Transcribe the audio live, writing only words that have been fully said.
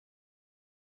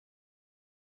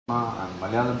and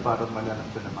Malayalam part of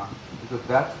Malayalam cinema, because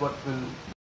that's what will.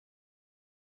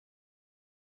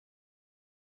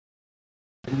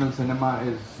 Regional cinema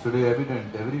is today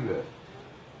evident everywhere.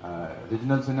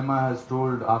 Regional cinema has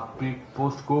told after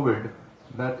post-COVID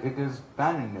that it is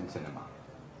pan-Indian cinema.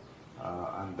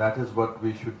 And that is what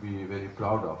we should be very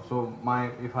proud of. So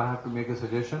if I have to make a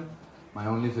suggestion, my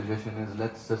only suggestion is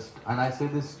let's just, and I say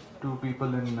this to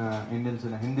people in Indian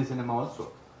cinema, Hindi cinema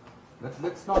also,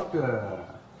 let's not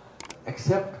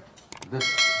accept this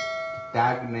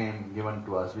tag name given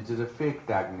to us, which is a fake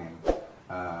tag name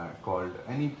called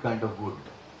any kind of wood.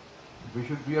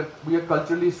 We are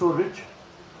culturally so rich.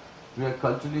 We are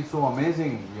culturally so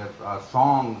amazing. Our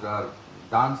songs, our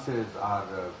dances,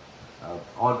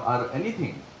 our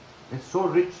anything. It's so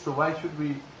rich. So why should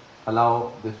we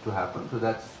allow this to happen? So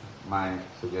that's my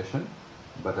suggestion.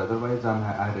 But otherwise, I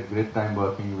had a great time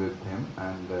working with him,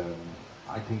 and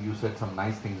I think you said some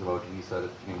nice things about me, sir,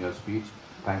 in your speech.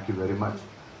 Thank you very much.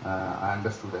 I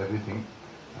understood everything,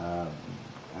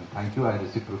 and thank you. I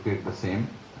reciprocate the same.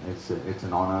 It's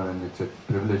an honor and it's a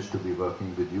privilege to be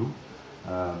working with you.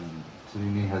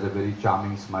 Cini has a very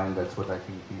charming smile. That's what I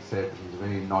think he said. He's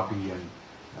very naughty and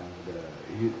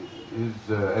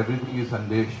everything is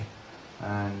Sandesh,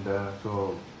 and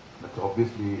so that's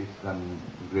obviously it's done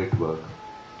great work.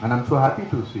 And I'm so happy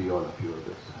to see all of you.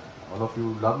 All of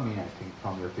you love me. I think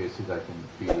from your faces I can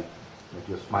feel that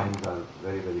your smiles are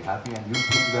very, very happy, and you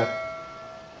think that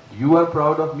you are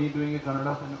proud of me doing a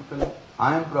Kannada film.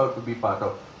 I am proud to be part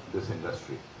of this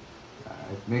industry.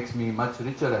 It makes me much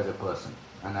richer as a person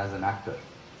and as an actor.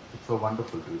 It's so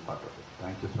wonderful to be part of it.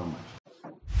 Thank you so much.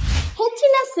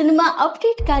 ಹೆಚ್ಚಿನ cinema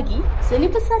ಅಪ್ಡೇಟ್ಗಾಗಿ cine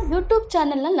Bazaar YouTube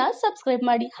channel ಅನ್ನ subscribe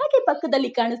ಮಾಡಿ, ಹಾಗೆ ಪಕ್ಕದಲ್ಲಿ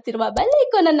ಕಾಣಿಸ್ತಿರುವ bell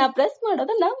icon ಅನ್ನ press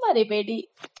ಮಾಡೋದನ್ನ ಮರಿಬೇಡಿ.